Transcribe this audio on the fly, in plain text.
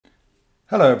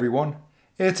Hello everyone,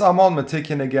 it's Armand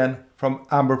Matikian again from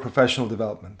Amber Professional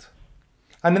Development.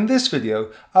 And in this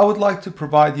video, I would like to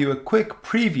provide you a quick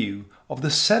preview of the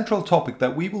central topic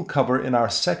that we will cover in our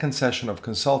second session of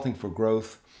Consulting for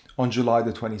Growth on July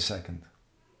the 22nd.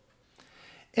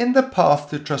 In the path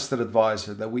to trusted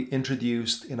advisor that we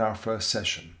introduced in our first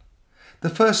session, the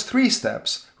first 3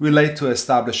 steps relate to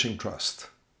establishing trust.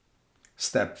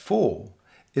 Step 4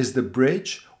 is the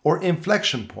bridge or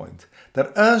inflection point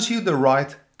that earns you the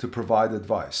right to provide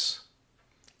advice.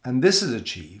 And this is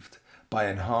achieved by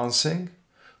enhancing,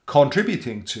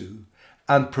 contributing to,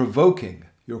 and provoking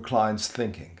your client's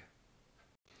thinking.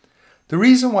 The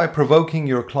reason why provoking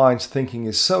your client's thinking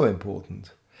is so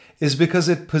important is because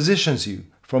it positions you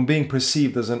from being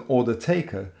perceived as an order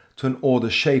taker to an order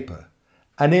shaper,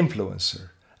 an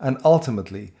influencer, and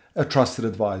ultimately a trusted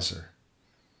advisor.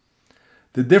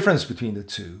 The difference between the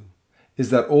two is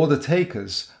that order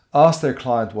takers ask their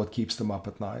client what keeps them up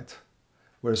at night,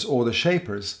 whereas order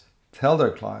shapers tell their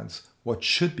clients what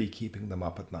should be keeping them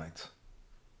up at night.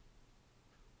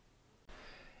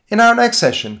 In our next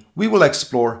session, we will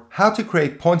explore how to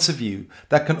create points of view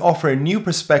that can offer a new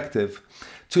perspective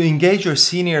to engage your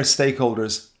senior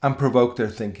stakeholders and provoke their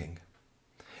thinking.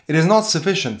 It is not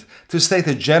sufficient to state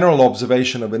a general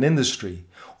observation of an industry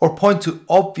or point to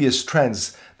obvious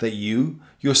trends that you,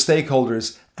 your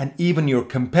stakeholders, and even your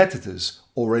competitors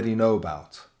already know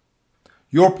about.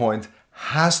 Your point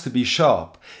has to be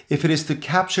sharp if it is to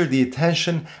capture the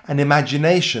attention and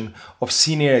imagination of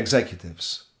senior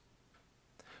executives.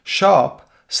 Sharp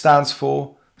stands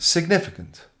for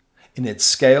significant in its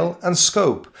scale and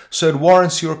scope, so it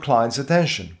warrants your client's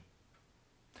attention.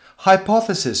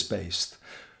 Hypothesis-based,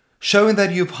 showing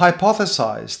that you've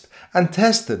hypothesized and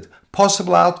tested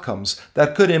possible outcomes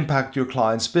that could impact your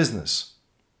client's business.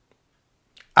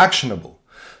 Actionable,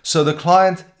 so the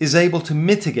client is able to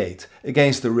mitigate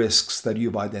against the risks that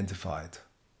you've identified.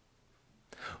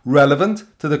 Relevant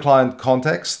to the client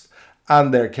context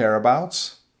and their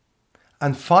whereabouts.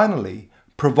 And finally,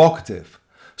 provocative,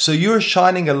 so you're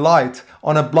shining a light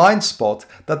on a blind spot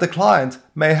that the client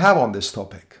may have on this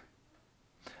topic.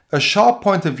 A sharp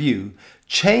point of view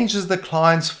changes the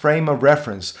client's frame of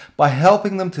reference by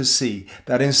helping them to see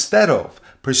that instead of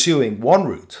pursuing one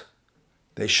route,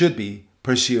 they should be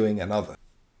pursuing another.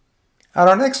 At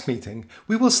our next meeting,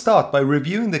 we will start by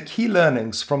reviewing the key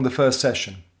learnings from the first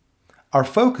session. Our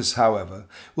focus, however,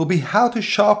 will be how to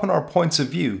sharpen our points of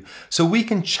view so we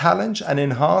can challenge and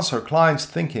enhance our clients'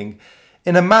 thinking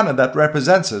in a manner that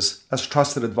represents us as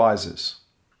trusted advisors.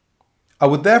 I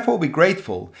would therefore be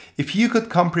grateful if you could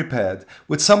come prepared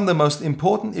with some of the most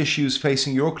important issues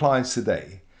facing your clients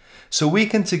today, so we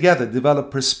can together develop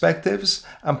perspectives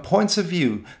and points of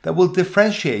view that will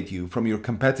differentiate you from your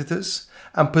competitors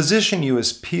and position you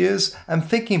as peers and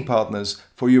thinking partners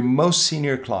for your most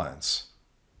senior clients.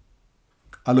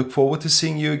 I look forward to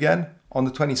seeing you again on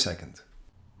the 22nd.